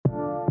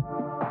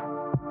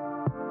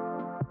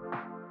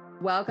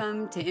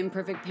Welcome to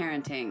Imperfect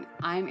Parenting.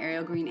 I'm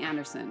Ariel Green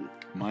Anderson.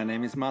 My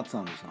name is Mats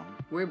Anderson.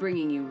 We're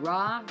bringing you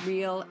raw,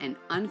 real, and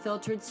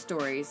unfiltered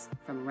stories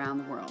from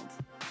around the world.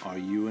 Are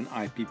you an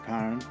IP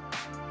parent?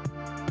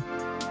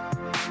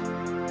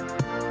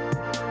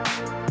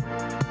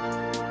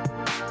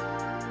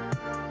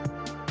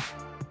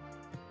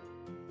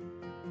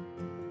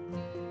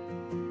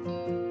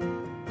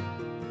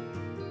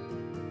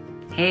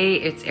 Hey,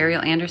 it's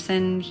Ariel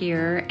Anderson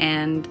here,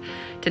 and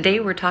today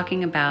we're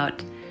talking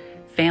about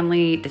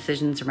family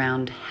decisions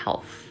around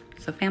health.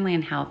 So family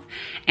and health.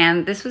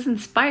 And this was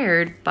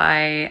inspired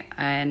by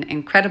an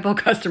incredible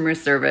customer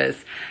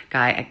service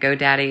guy at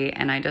GoDaddy,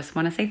 and I just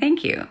want to say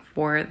thank you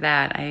for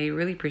that. I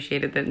really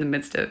appreciated that in the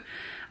midst of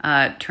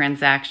a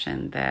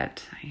transaction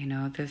that,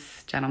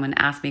 this gentleman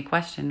asked me a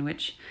question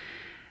which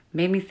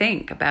made me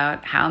think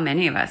about how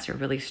many of us are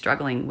really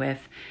struggling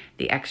with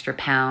the extra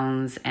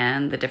pounds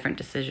and the different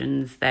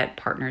decisions that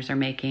partners are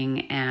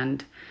making,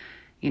 and,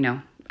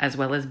 as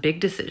well as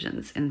big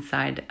decisions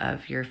inside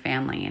of your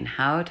family and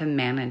how to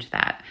manage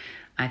that.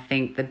 I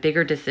think the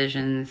bigger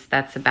decisions,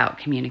 that's about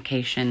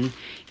communication,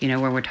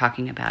 where we're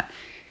talking about,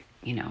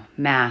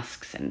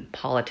 masks and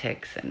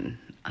politics and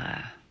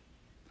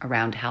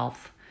around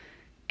health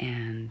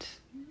and,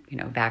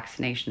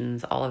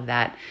 vaccinations, all of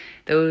that.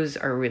 Those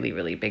are really,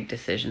 really big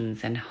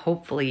decisions. And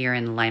hopefully you're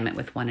in alignment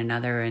with one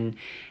another. And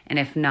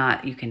if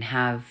not, you can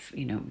have,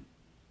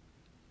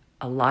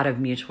 a lot of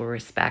mutual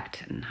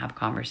respect and have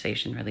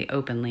conversation really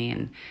openly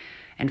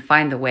and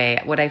find the way.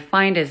 What I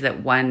find is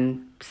that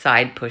one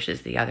side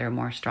pushes the other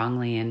more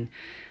strongly, and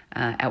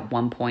at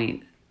one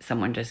point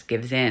someone just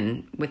gives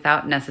in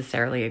without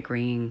necessarily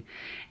agreeing.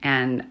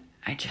 And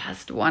I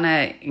just want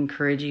to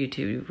encourage you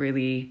to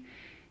really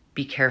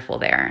be careful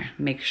there.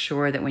 Make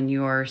sure that when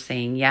you're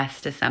saying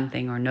yes to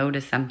something or no to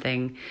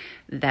something,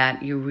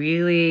 that you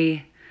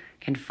really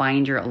can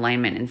find your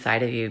alignment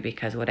inside of you,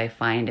 because what I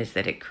find is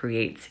that it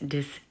creates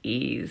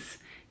dis-ease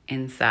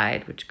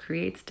inside, which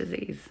creates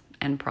disease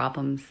and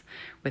problems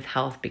with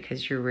health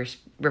because you're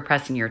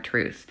repressing your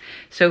truth.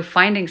 So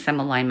finding some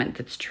alignment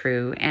that's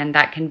true, and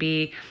that can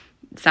be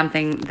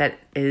something that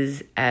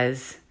is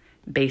as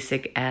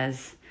basic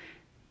as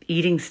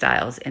eating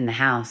styles in the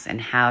house and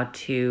how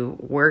to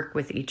work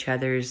with each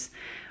other's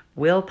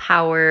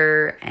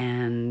willpower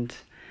and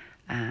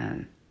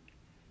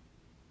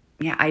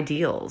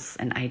ideals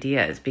and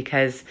ideas,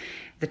 because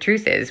the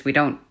truth is we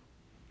don't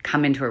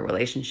come into a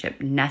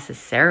relationship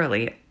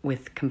necessarily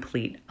with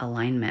complete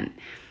alignment.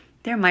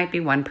 There might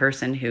be one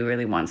person who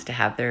really wants to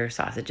have their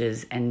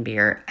sausages and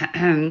beer,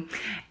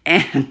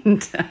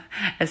 and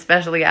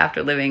especially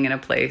after living in a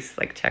place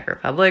like Czech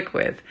Republic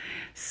with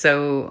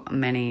so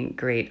many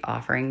great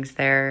offerings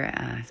there,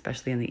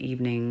 especially in the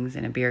evenings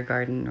in a beer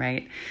garden,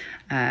 right?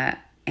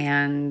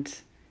 And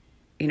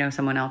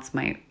someone else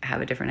might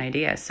have a different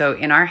idea. So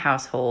in our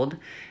household,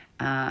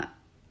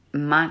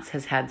 Mats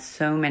has had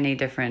so many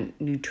different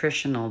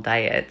nutritional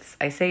diets.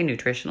 I say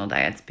nutritional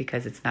diets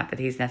because it's not that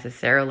he's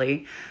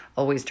necessarily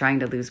always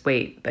trying to lose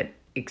weight, but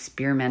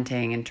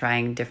experimenting and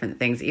trying different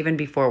things. Even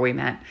before we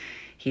met,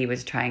 he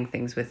was trying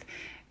things with,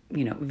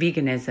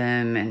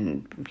 veganism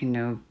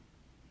and,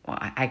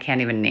 I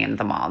can't even name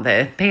them all.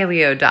 The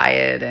paleo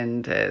diet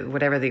and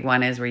whatever the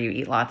one is where you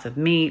eat lots of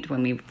meat.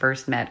 When we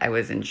first met, I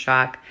was in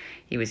shock.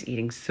 He was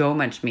eating so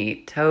much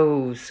meat,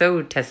 so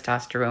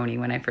testosterone-y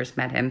when I first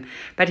met him.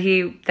 But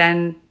he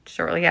then,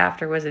 shortly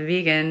after, was a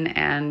vegan,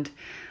 and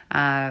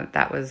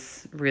that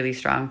was really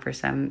strong for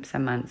some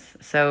months.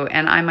 So,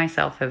 and I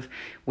myself have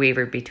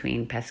wavered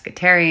between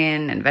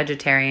pescatarian and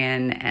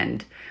vegetarian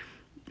and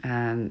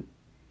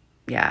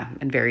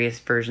various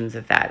versions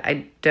of that.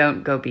 I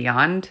don't go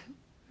beyond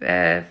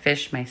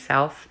fish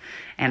myself,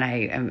 and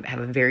I have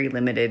a very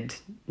limited,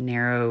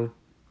 narrow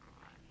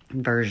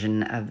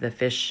version of the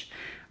fish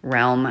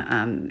realm,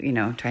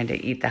 trying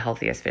to eat the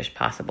healthiest fish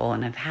possible.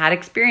 And I've had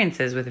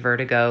experiences with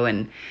vertigo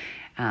and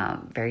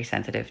very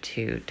sensitive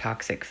to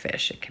toxic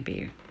fish. It can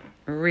be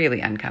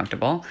really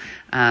uncomfortable,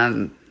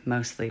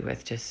 mostly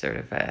with just sort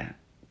of a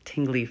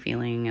tingly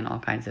feeling and all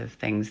kinds of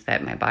things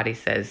that my body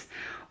says,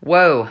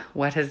 whoa,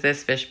 what has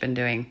this fish been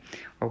doing?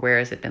 Or where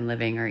has it been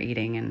living or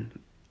eating? And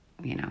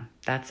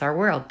that's our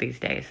world these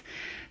days.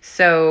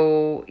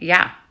 So,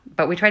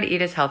 but we try to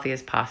eat as healthy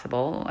as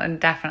possible. And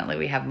definitely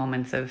we have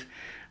moments of,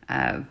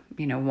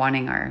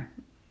 wanting our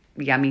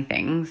yummy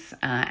things.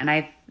 And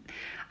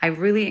I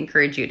really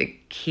encourage you to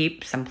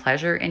keep some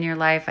pleasure in your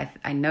life.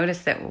 I notice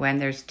that when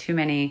there's too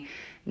many,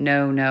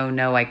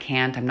 no, I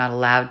can't, I'm not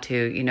allowed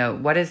to,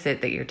 what is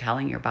it that you're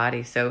telling your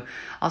body? So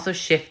also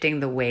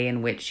shifting the way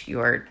in which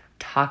you're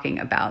talking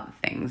about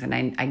things. And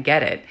I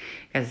get it,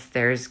 because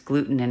there's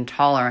gluten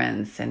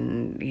intolerance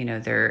and,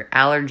 there are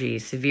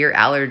allergies, severe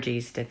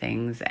allergies to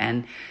things.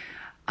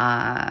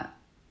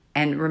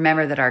 And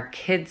remember that our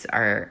kids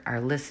are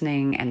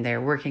listening, and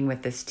they're working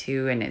with this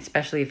too. And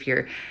especially if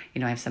you're,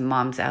 I have some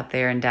moms out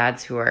there and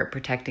dads who are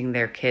protecting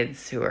their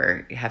kids who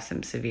have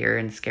some severe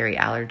and scary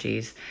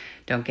allergies.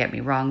 Don't get me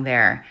wrong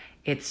there.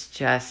 It's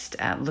just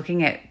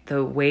looking at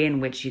the way in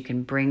which you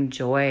can bring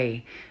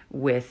joy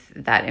with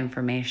that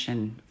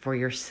information for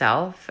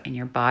yourself and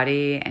your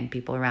body and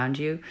people around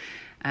you,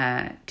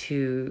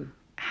 to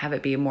have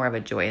it be more of a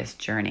joyous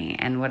journey.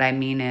 And what I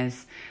mean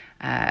is,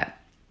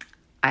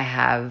 I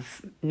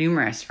have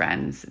numerous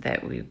friends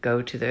that we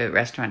go to the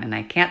restaurant and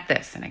I can't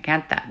this and I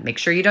can't that. Make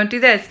sure you don't do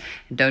this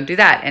and don't do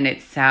that. And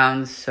it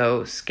sounds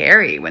so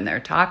scary when they're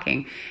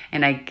talking.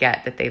 And I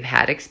get that they've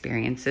had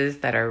experiences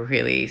that are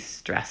really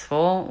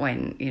stressful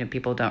when,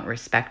 people don't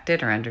respect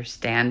it or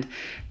understand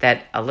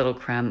that a little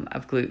crumb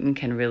of gluten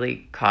can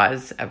really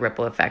cause a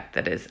ripple effect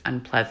that is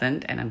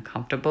unpleasant and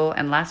uncomfortable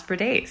and lasts for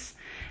days.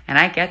 And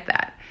I get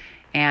that.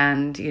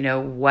 And,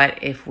 what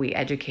if we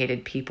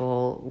educated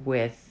people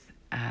with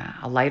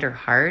a lighter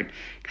heart,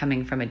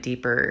 coming from a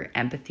deeper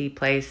empathy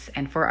place,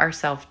 and for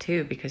ourselves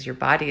too, because your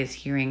body is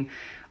hearing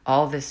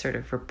all this sort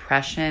of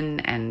repression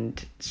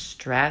and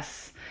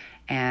stress,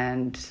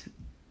 and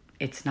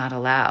it's not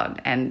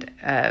allowed. And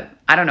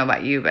I don't know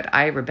about you, but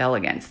I rebel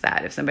against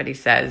that. If somebody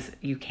says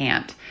you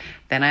can't,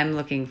 then I'm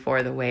looking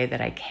for the way that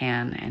I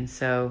can. And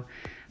so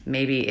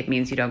maybe it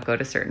means you don't go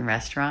to certain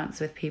restaurants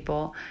with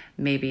people.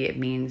 Maybe it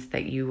means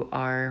that you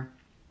are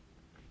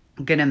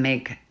going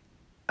to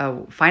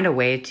find a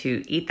way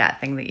to eat that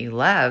thing that you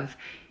love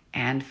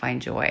and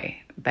find joy,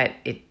 but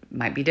it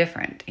might be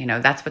different.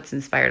 That's what's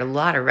inspired a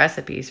lot of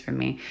recipes from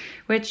me,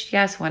 which,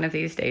 yes, one of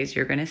these days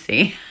you're going to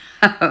see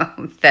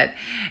that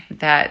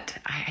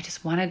I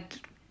just wanted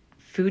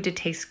food to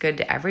taste good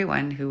to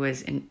everyone who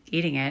was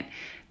eating it,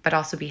 but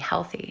also be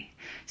healthy.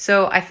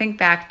 So I think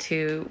back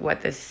to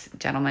what this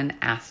gentleman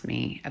asked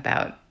me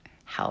about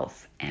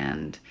health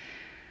and,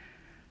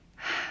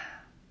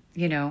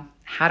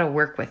 how to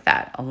work with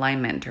that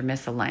alignment or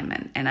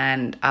misalignment.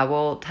 And I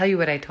will tell you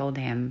what I told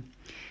him,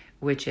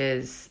 which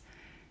is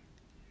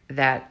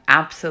that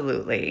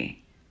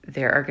absolutely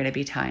there are going to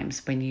be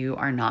times when you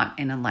are not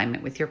in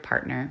alignment with your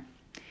partner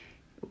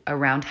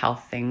around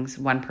health things.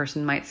 One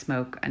person might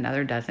smoke,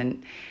 another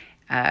doesn't,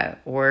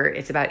 or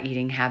it's about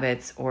eating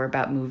habits or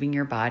about moving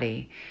your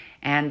body.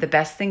 And the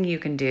best thing you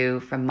can do,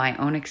 from my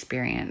own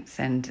experience,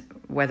 and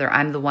whether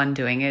I'm the one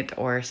doing it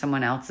or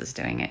someone else is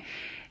doing it,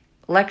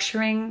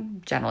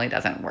 lecturing generally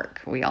doesn't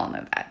work. We all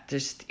know that.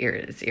 It's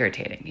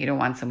irritating. You don't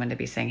want someone to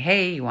be saying,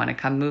 hey, you want to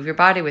come move your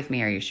body with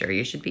me? Are you sure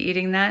you should be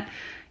eating that?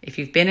 If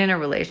you've been in a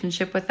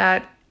relationship with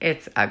that,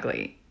 it's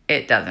ugly.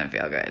 It doesn't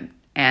feel good.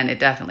 And it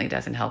definitely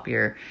doesn't help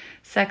your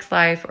sex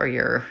life or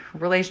your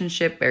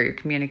relationship or your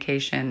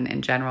communication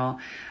in general,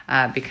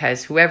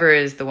 because whoever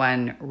is the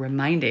one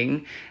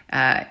reminding,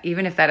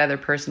 even if that other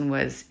person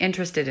was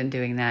interested in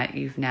doing that,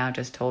 you've now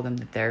just told them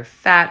that they're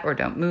fat or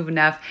don't move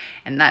enough,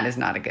 and that is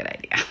not a good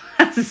idea.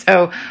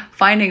 So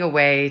finding a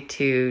way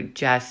to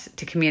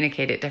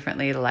communicate it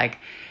differently, like,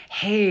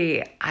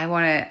 hey,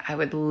 I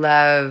would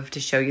love to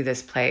show you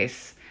this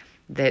place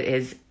that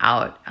is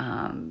out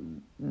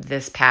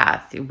this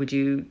path. Would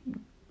you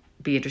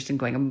be interested in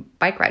going a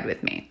bike ride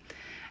with me?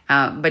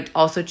 But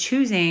also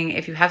choosing,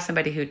 if you have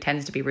somebody who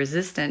tends to be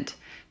resistant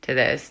to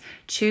this,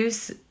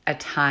 choose a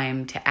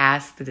time to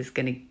ask that is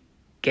going to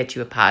get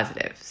you a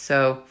positive.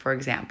 So, for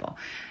example,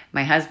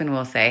 my husband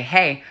will say,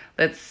 hey,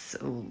 let's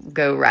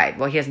go ride.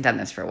 Well, he hasn't done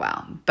this for a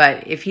while,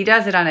 but if he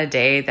does it on a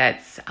day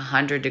that's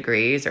 100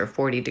 degrees or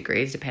 40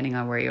 degrees, depending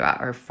on where you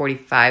are, or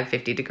 45,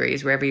 50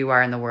 degrees, wherever you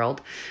are in the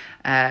world,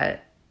 and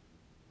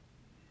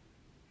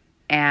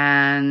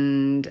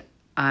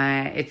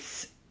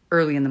it's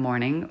early in the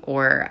morning,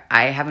 or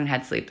I haven't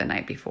had sleep the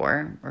night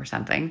before or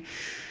something,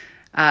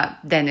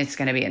 then it's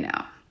going to be a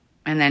no.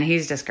 And then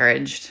he's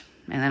discouraged,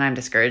 and then I'm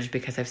discouraged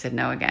because I've said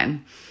no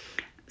again.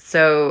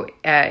 So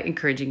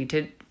encouraging you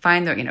to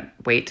find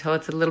wait till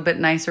it's a little bit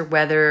nicer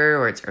weather,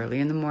 or it's early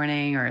in the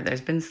morning, or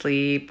there's been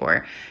sleep,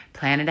 or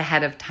plan it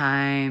ahead of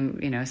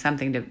time,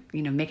 something to,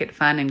 make it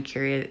fun and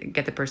curious,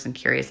 get the person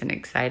curious and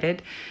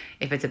excited.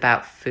 If it's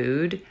about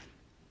food,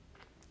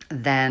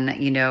 then,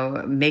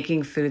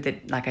 making food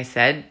that, like I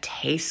said,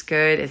 tastes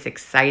good, is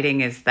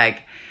exciting, is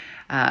like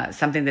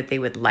something that they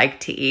would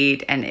like to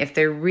eat. And if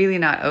they're really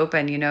not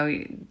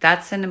open,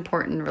 that's an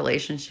important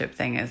relationship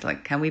thing, is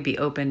like, can we be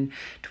open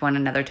to one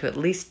another to at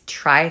least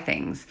try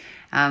things?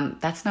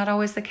 That's not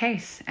always the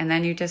case. And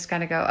then you just got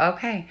to go,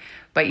 okay,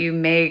 but you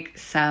make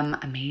some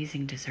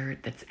amazing dessert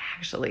that's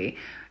actually,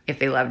 if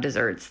they love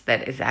desserts,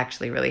 that is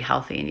actually really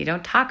healthy. And you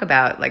don't talk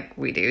about, like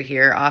we do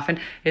here often,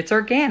 it's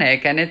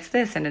organic and it's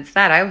this and it's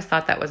that. I always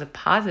thought that was a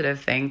positive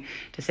thing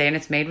to say, and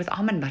it's made with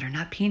almond butter,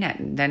 not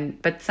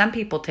peanut. But some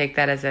people take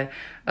that as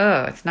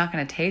it's not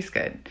going to taste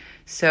good.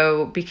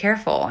 So be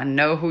careful and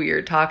know who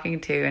you're talking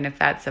to. And if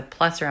that's a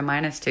plus or a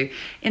minus, to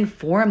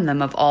inform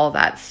them of all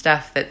that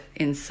stuff that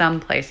in some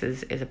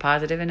places is a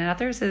positive and in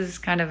others is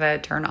kind of a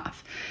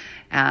turnoff.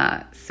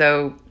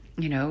 So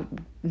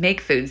make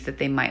foods that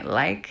they might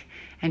like,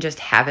 and just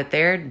have it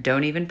there.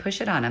 Don't even push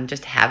it on them.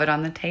 Just have it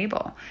on the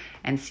table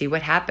and see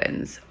what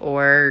happens.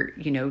 Or,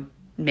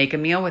 make a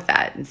meal with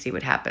that and see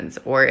what happens.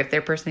 Or if they're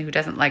a person who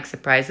doesn't like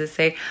surprises,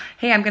 say,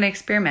 hey, I'm going to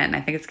experiment and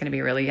I think it's going to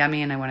be really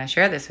yummy and I want to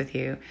share this with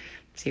you.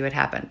 see what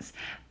happens.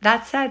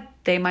 That said,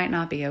 they might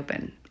not be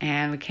open,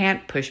 and we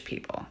can't push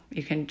people.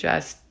 You can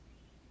just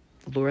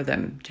lure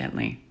them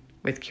gently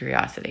with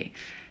curiosity.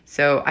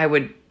 So I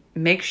would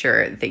make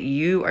sure that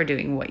you are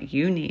doing what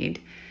you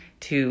need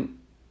to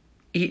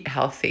eat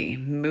healthy,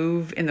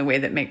 move in the way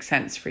that makes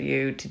sense for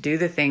you, to do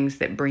the things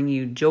that bring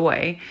you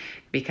joy,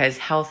 because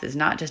health is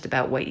not just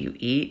about what you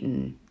eat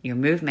and your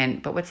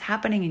movement, but what's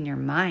happening in your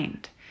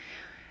mind.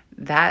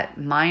 That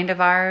mind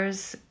of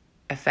ours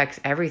affects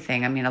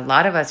everything. I mean, a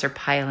lot of us are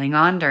piling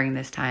on during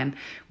this time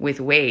with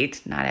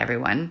weight, not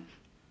everyone,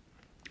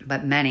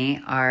 but many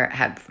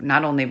have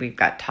not only we've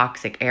got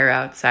toxic air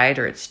outside,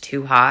 or it's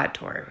too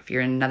hot, or if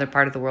you're in another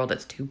part of the world,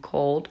 it's too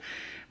cold.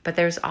 But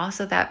there's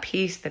also that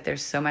piece that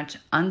there's so much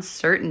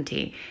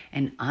uncertainty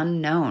and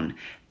unknown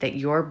that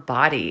your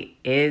body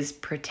is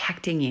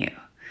protecting you.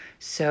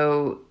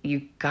 So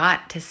you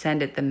got to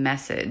send it the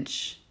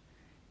message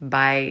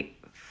by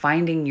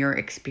finding your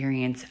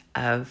experience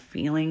of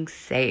feeling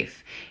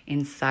safe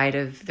inside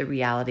of the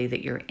reality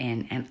that you're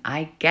in. And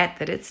I get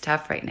that it's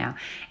tough right now.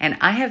 And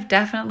I have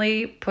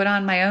definitely put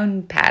on my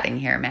own padding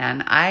here,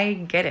 man.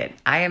 I get it.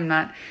 I am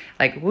not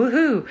like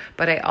woohoo,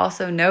 but I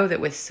also know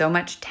that with so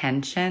much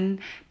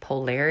tension,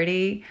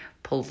 polarity,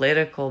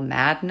 political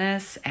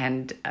madness,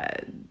 and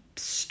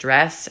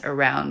stress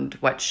around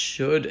what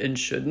should and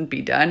shouldn't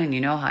be done, and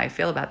you know how I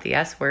feel about the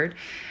S word,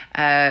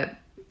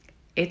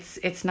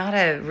 it's not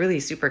a really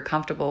super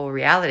comfortable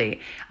reality.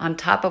 On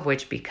top of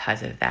which,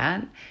 because of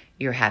that,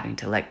 you're having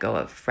to let go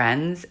of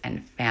friends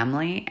and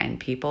family and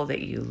people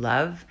that you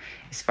love,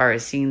 as far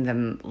as seeing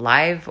them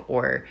live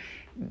or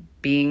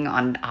being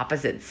on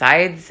opposite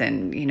sides.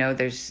 And, you know,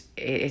 there's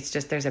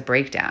a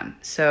breakdown.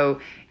 So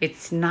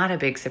it's not a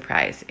big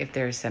surprise if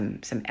there's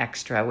some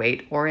extra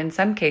weight, or in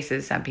some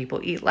cases, some people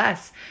eat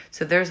less.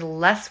 So there's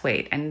less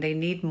weight and they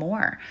need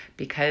more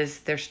because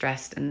they're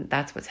stressed, and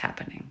that's what's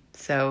happening.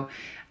 So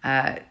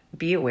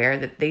be aware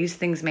that these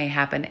things may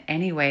happen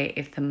anyway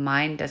if the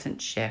mind doesn't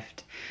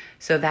shift.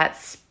 So that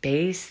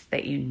space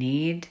that you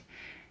need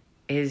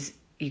is,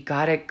 you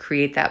got to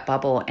create that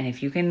bubble. And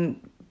if you can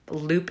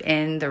loop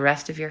in the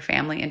rest of your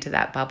family into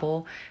that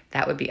bubble,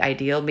 that would be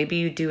ideal. Maybe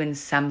you do in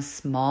some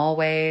small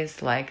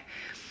ways, like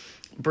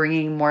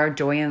bringing more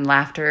joy and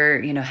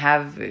laughter, you know,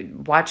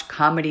 watch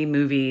comedy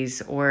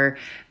movies or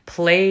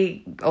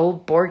play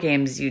old board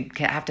games you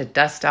have to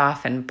dust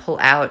off and pull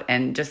out,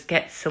 and just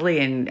get silly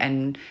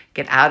and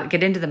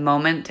get into the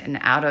moment and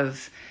out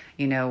of,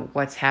 you know,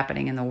 what's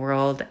happening in the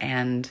world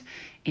and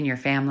in your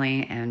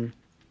family, and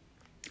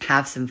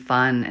have some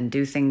fun and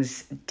do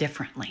things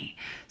differently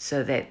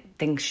so that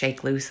things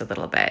shake loose a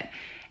little bit.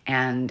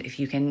 And if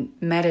you can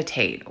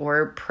meditate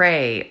or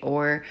pray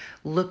or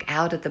look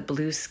out at the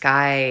blue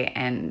sky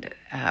and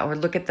or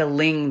look at the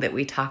ling that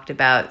we talked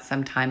about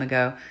some time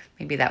ago,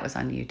 maybe that was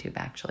on YouTube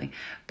actually,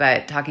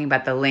 but talking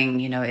about the ling,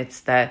 you know,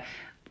 it's the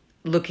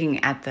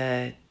looking at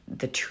the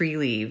tree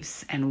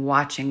leaves and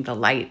watching the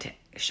light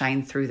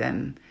shine through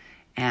them.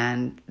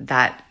 And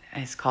that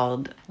is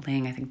called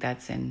ling. I think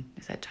that's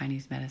is that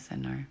Chinese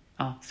medicine, or,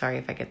 oh, sorry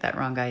if I get that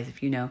wrong, guys,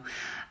 if you know.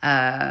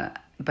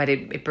 But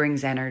it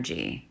brings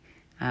energy.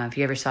 If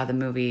you ever saw the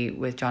movie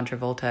with John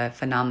Travolta,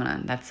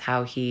 Phenomenon, that's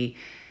how the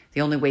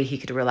only way he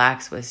could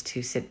relax was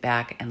to sit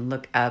back and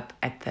look up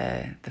at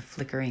the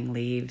flickering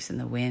leaves and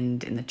the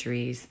wind in the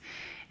trees.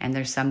 And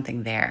there's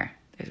something there.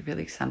 There's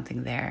really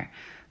something there.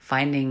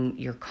 Finding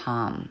your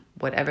calm,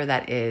 whatever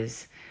that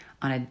is,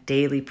 on a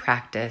daily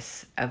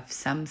practice of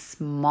some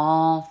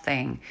small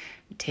thing,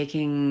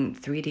 taking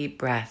 3 deep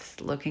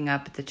breaths, looking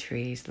up at the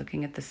trees,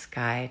 looking at the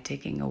sky,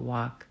 taking a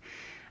walk,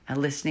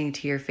 listening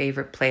to your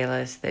favorite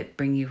playlists that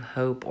bring you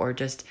hope or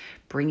just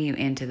bring you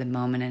into the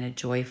moment in a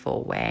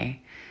joyful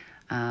way.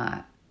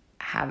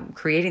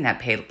 Creating that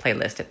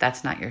playlist, if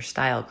that's not your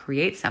style,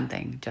 create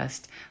something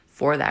just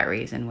for that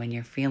reason when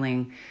you're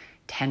feeling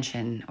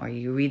tension or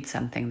you read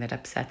something that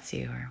upsets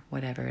you or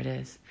whatever it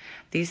is.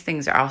 These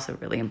things are also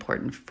really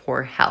important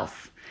for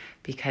health,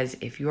 because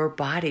if your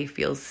body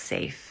feels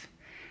safe,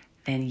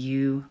 then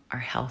you are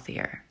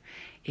healthier.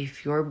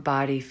 If your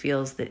body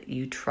feels that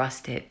you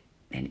trust it,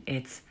 then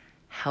it's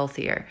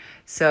healthier.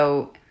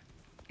 So,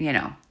 you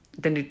know,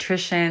 the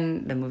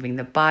nutrition, the moving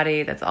the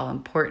body, that's all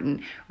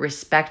important.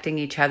 Respecting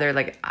each other.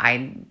 Like,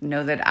 I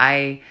know that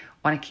I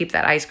want to keep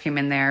that ice cream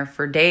in there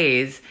for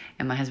days,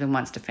 and my husband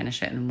wants to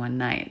finish it in one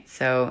night.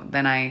 So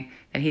then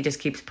he just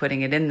keeps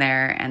putting it in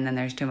there, and then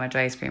there's too much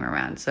ice cream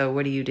around. So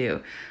what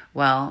do?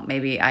 Well,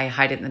 maybe I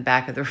hide it in the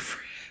back of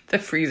the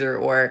freezer,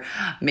 or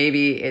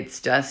maybe it's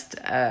just,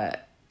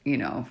 you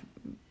know,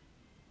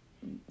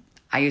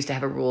 I used to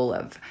have a rule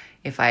of,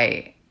 if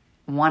I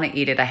want to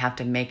eat it, I have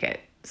to make it.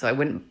 So I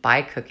wouldn't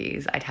buy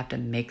cookies. I'd have to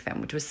make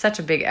them, which was such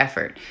a big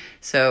effort.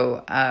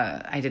 So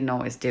I didn't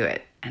always do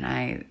it. And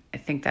I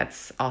think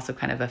that's also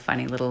kind of a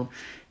funny little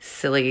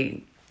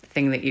silly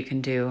thing that you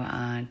can do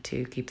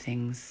to keep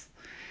things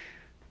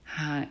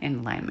in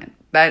alignment.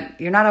 But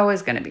you're not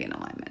always going to be in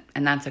alignment,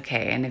 and that's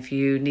okay. And if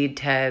you need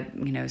to,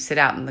 you know, sit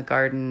out in the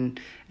garden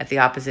at the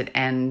opposite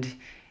end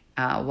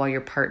while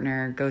your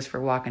partner goes for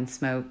a walk and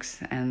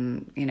smokes.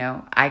 And,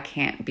 I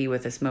can't be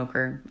with a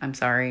smoker. I'm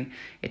sorry.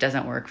 It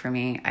doesn't work for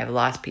me. I've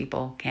lost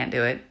people. Can't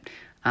do it.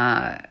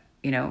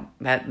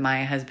 That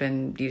my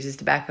husband uses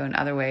tobacco in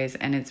other ways,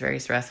 and it's very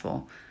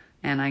stressful.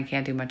 And I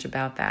can't do much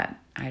about that.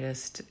 I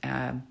just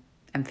am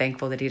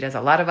thankful that he does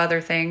a lot of other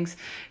things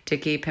to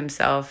keep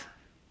himself,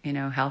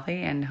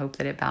 healthy, and hope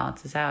that it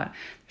balances out.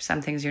 There's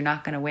some things you're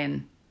not going to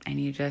win, and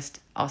you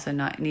just also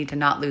need to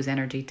not lose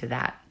energy to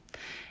that.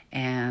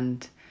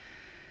 And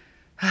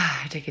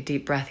I take a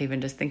deep breath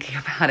even just thinking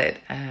about it.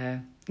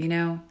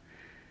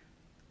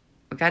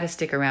 We've got to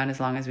stick around as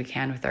long as we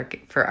can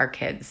for our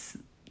kids,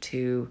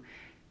 to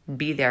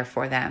be there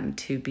for them,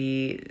 to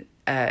be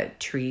a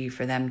tree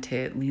for them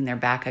to lean their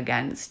back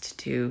against,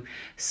 to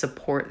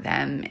support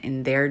them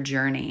in their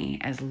journey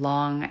as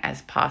long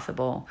as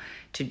possible,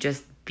 to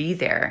just be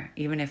there,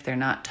 even if they're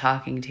not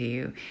talking to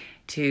you,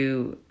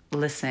 to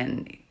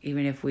listen,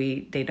 even if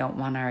they don't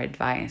want our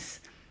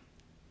advice.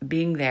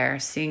 Being there,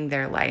 seeing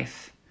their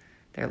lives,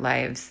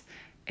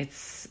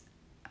 it's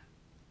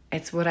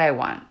what I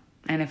want.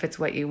 And if it's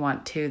what you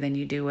want too, then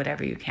you do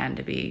whatever you can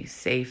to be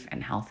safe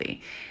and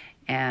healthy,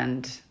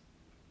 and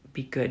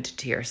be good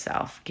to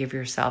yourself. Give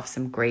yourself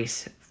some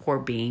grace for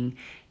being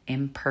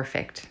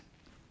imperfect,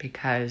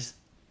 because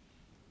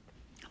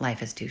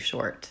life is too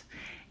short.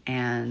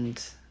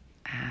 And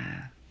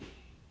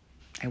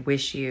I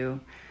wish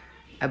you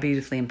a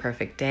beautifully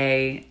imperfect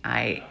day.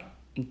 I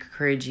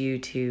encourage you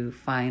to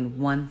find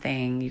one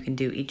thing you can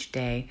do each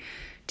day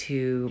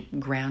to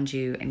ground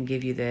you and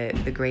give you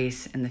the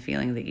grace and the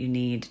feeling that you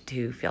need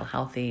to feel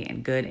healthy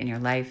and good in your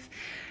life.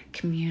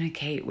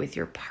 Communicate with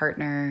your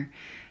partner.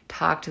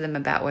 Talk to them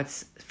about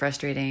what's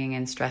frustrating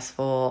and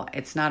stressful.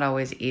 It's not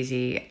always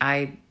easy.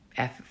 I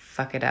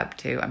fuck it up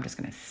too. I'm just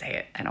going to say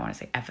it. I don't want to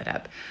say F it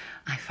up.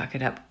 I fuck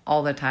it up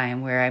all the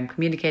time, where I'm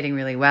communicating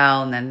really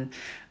well and then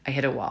I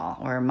hit a wall.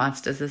 Or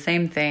Mats does the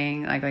same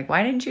thing. Like,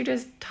 why didn't you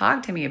just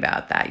talk to me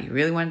about that? You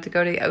really wanted to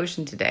go to the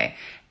ocean today.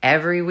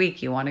 Every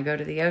week you want to go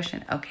to the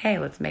ocean. Okay,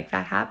 let's make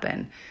that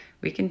happen.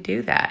 We can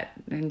do that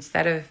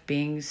instead of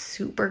being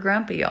super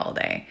grumpy all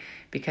day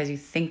because you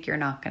think you're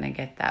not going to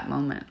get that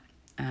moment.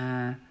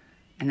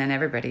 And then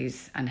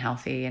everybody's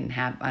unhealthy and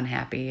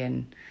unhappy.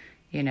 And,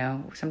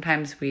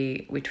 sometimes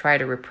we try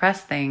to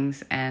repress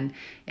things and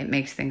it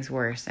makes things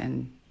worse.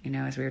 And,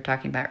 as we were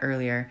talking about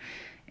earlier,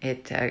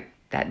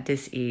 that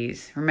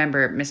dis-ease.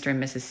 Remember Mr.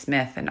 and Mrs.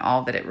 Smith and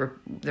all that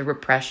the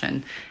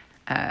repression,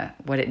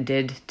 what it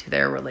did to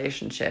their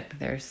relationship,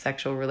 their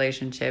sexual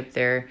relationship,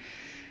 their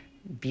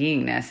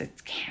beingness.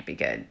 It can't be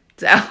good.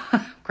 So,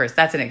 of course,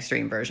 that's an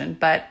extreme version,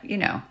 but,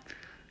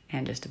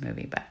 and just a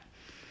movie. But,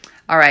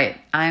 all right,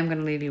 I'm going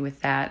to leave you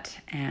with that.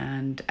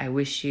 And I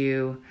wish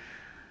you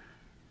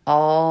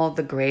all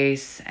the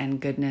grace and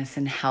goodness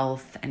and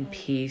health and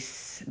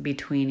peace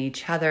between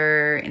each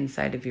other,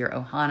 inside of your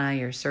ohana,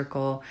 your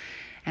circle,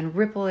 and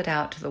ripple it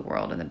out to the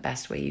world in the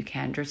best way you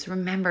can. Just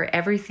remember,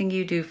 everything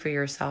you do for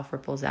yourself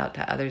ripples out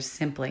to others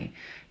simply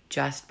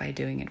just by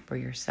doing it for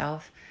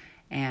yourself.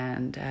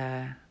 And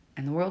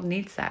the world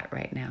needs that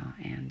right now.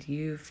 And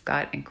you've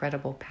got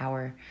incredible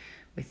power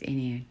within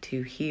you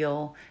to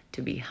heal,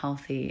 to be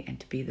healthy, and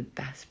to be the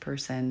best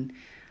person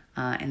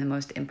in the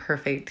most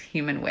imperfect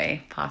human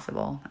way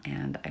possible.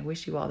 And I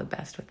wish you all the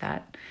best with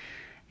that.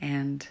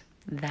 And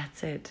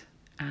that's it.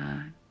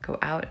 Go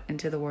out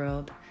into the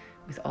world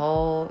with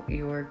all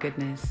your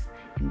goodness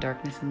and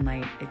darkness and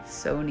light. It's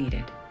so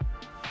needed.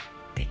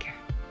 Take care.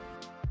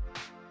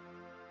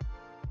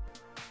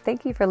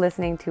 Thank you for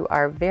listening to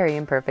our Very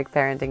Imperfect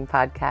Parenting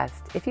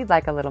podcast. If you'd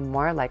like a little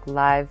more like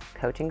live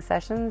coaching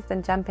sessions,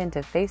 then jump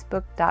into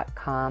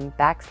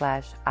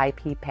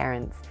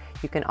facebook.com/IPParents.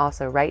 You can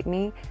also write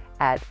me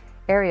at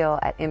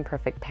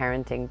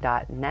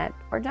ariel@imperfectparenting.net,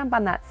 or jump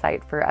on that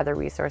site for other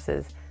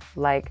resources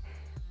like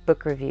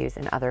book reviews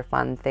and other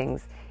fun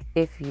things.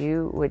 If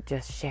you would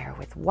just share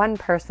with one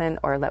person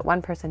or let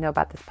one person know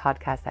about this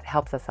podcast, that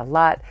helps us a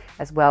lot.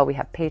 As well, we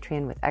have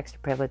Patreon with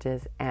extra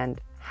privileges. And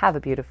have a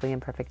beautifully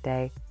imperfect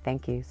day.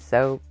 Thank you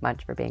so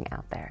much for being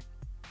out there.